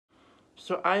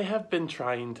So I have been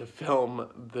trying to film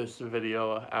this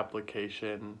video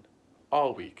application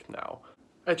all week now.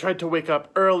 I tried to wake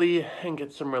up early and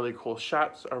get some really cool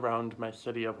shots around my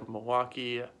city of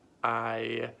Milwaukee.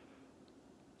 I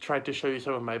tried to show you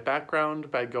some of my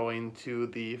background by going to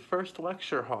the first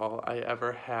lecture hall I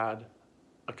ever had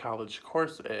a college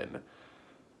course in.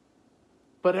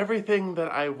 But everything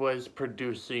that I was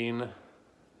producing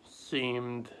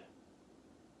seemed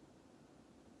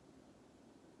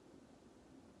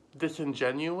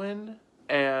disingenuous,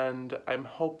 and I'm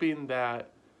hoping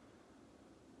that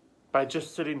by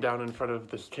just sitting down in front of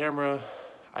this camera,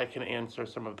 I can answer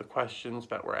some of the questions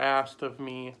that were asked of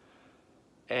me,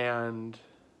 and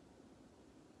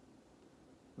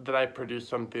that I produce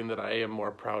something that I am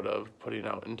more proud of putting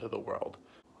out into the world.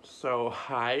 So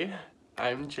hi,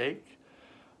 I'm Jake.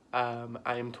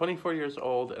 I am 24 years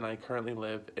old and I currently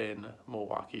live in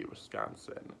Milwaukee,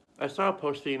 Wisconsin. I saw a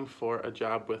posting for a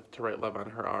job with To Write Love on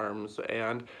Her Arms,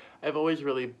 and I've always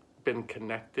really been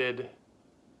connected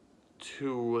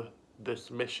to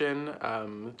this mission.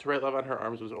 To Write Love on Her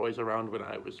Arms was always around when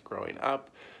I was growing up.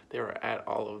 They were at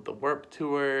all of the Warped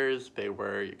tours. They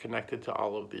were connected to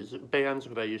all of these bands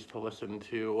that I used to listen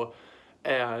to.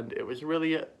 And it was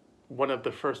really one of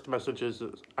the first messages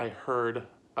I heard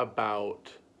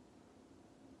about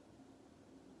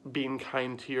being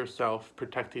kind to yourself,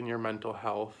 protecting your mental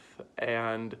health,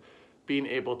 and being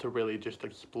able to really just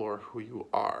explore who you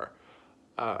are.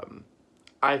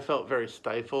 I felt very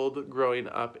stifled growing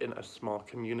up in a small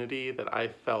community, that I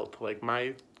felt like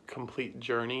my complete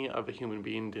journey of a human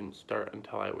being didn't start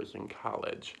until I was in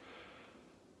college.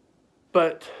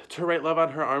 But To Write Love on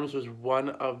Her Arms was one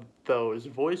of those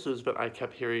voices that I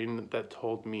kept hearing that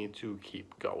told me to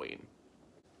keep going.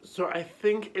 So I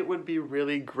think it would be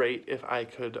really great if I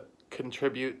could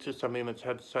contribute to something that's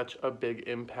had such a big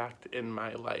impact in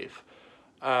my life.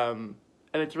 And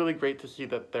it's really great to see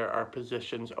that there are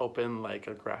positions open, like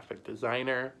a graphic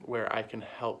designer, where I can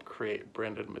help create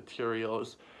branded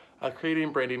materials.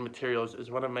 Creating branding materials is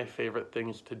one of my favorite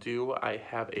things to do. I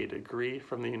have a degree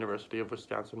from the University of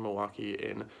Wisconsin-Milwaukee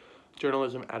in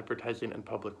journalism, advertising, and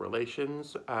public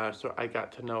relations. So I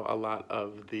got to know a lot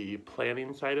of the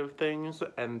planning side of things,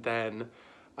 and then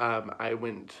I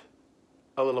went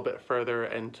a little bit further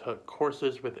and took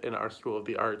courses within our School of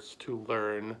the Arts to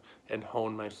learn and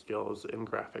hone my skills in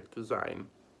graphic design.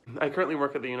 I currently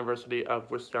work at the University of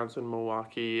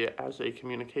Wisconsin-Milwaukee as a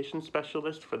communications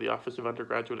specialist for the Office of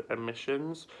Undergraduate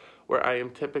Admissions, where I am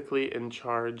typically in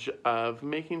charge of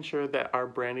making sure that our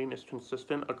branding is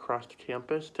consistent across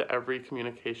campus to every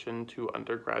communication to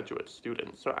undergraduate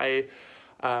students. So I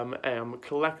am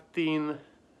collecting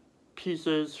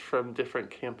pieces from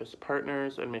different campus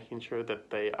partners and making sure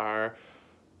that they are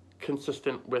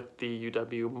consistent with the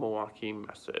UW-Milwaukee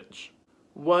message.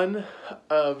 One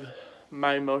of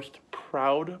my most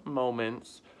proud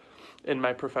moments in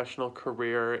my professional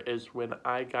career is when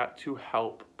I got to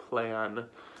help plan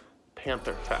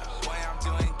Panther Fest.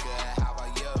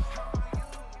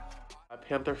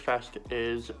 Panther Fest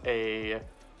is a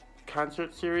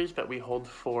concert series that we hold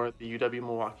for the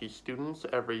UW-Milwaukee students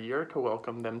every year to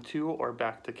welcome them to or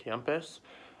back to campus.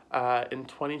 In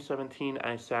 2017,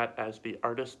 I sat as the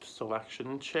artist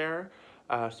selection chair.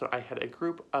 So I had a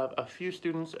group of a few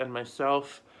students and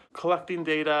myself collecting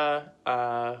data,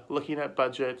 looking at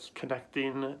budgets,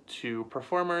 connecting to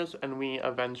performers, and we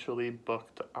eventually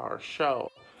booked our show.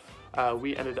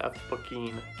 We ended up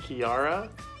booking Kiara,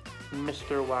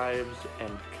 Mr. Wives,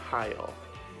 and Kyle.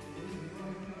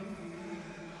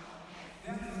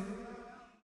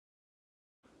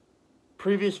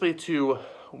 Previously to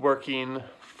working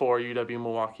for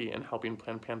UW-Milwaukee and helping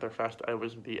plan Panther Fest, I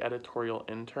was the editorial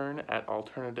intern at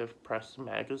Alternative Press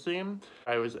magazine.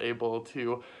 I was able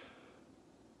to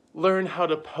learn how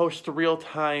to post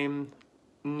real-time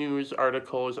news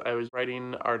articles. I was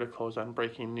writing articles on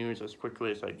breaking news as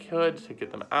quickly as I could to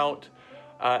get them out.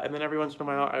 And then every once in a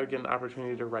while, I would get an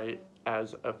opportunity to write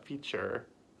as a feature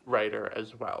writer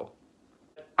as well.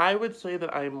 I would say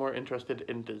that I'm more interested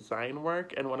in design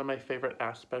work, and one of my favorite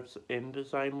aspects in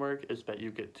design work is that you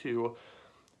get to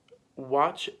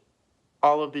watch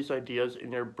all of these ideas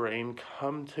in your brain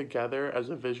come together as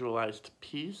a visualized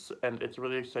piece, and it's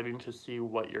really exciting to see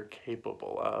what you're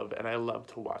capable of, and I love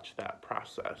to watch that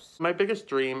process. My biggest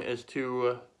dream is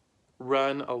to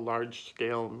run a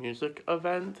large-scale music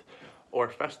event or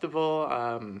festival.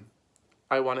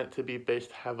 I want it to be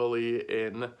based heavily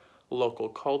in local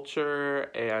culture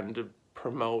and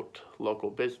promote local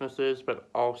businesses, but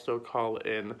also call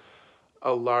in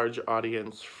a large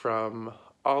audience from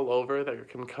all over that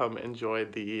can come enjoy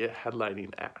the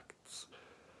headlining acts.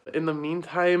 In the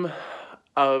meantime,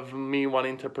 of me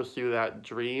wanting to pursue that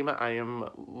dream, I am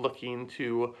looking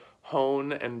to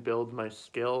hone and build my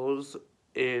skills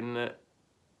in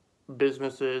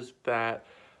businesses that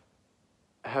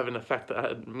have an effect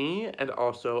on me and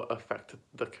also affect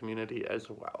the community as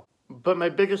well. But my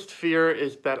biggest fear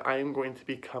is that I am going to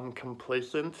become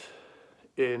complacent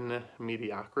in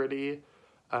mediocrity.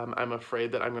 I'm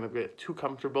afraid that I'm going to get too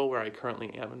comfortable where I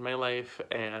currently am in my life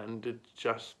and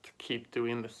just keep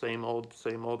doing the same old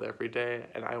every day.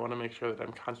 And I want to make sure that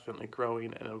I'm constantly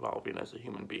growing and evolving as a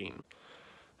human being.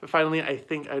 But finally, I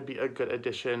think I'd be a good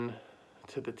addition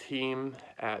to the team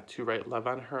at To Write Love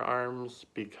on Her Arms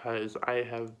because I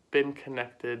have been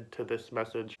connected to this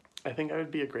message. I think I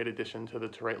would be a great addition to the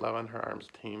To Write Love on Her Arms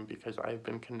team because I've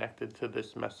been connected to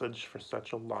this message for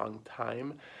such a long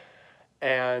time.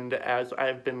 And as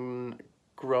I've been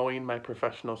growing my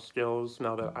professional skills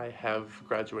now that I have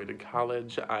graduated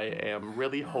college, I am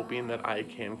really hoping that I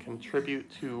can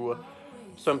contribute to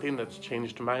something that's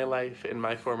changed my life in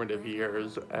my formative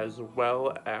years, as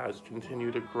well as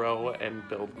continue to grow and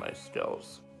build my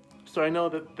skills. So I know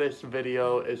that this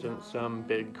video isn't some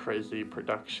big crazy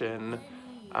production,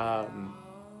 and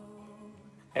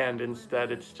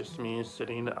instead it's just me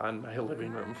sitting on my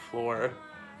living room floor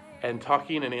and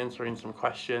talking and answering some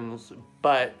questions,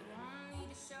 but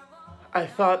I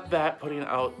thought that putting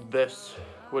out this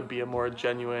would be a more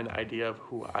genuine idea of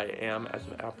who I am as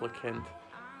an applicant,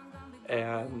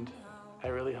 and I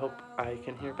really hope I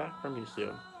can hear back from you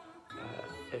soon.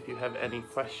 If you have any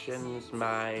questions,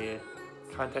 my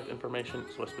contact information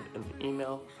is listed in the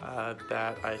email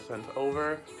that I sent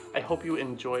over. I hope you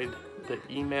enjoyed the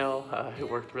email. I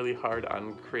worked really hard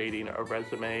on creating a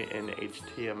resume in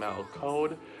HTML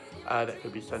code that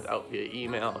could be sent out via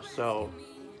email. So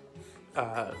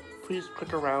please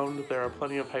click around. There are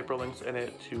plenty of hyperlinks in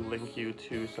it to link you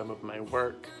to some of my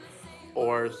work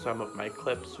or some of my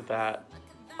clips that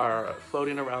are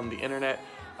floating around the internet.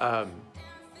 But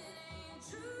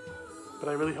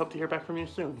I really hope to hear back from you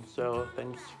soon. So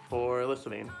thanks for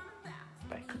listening.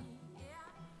 Bye.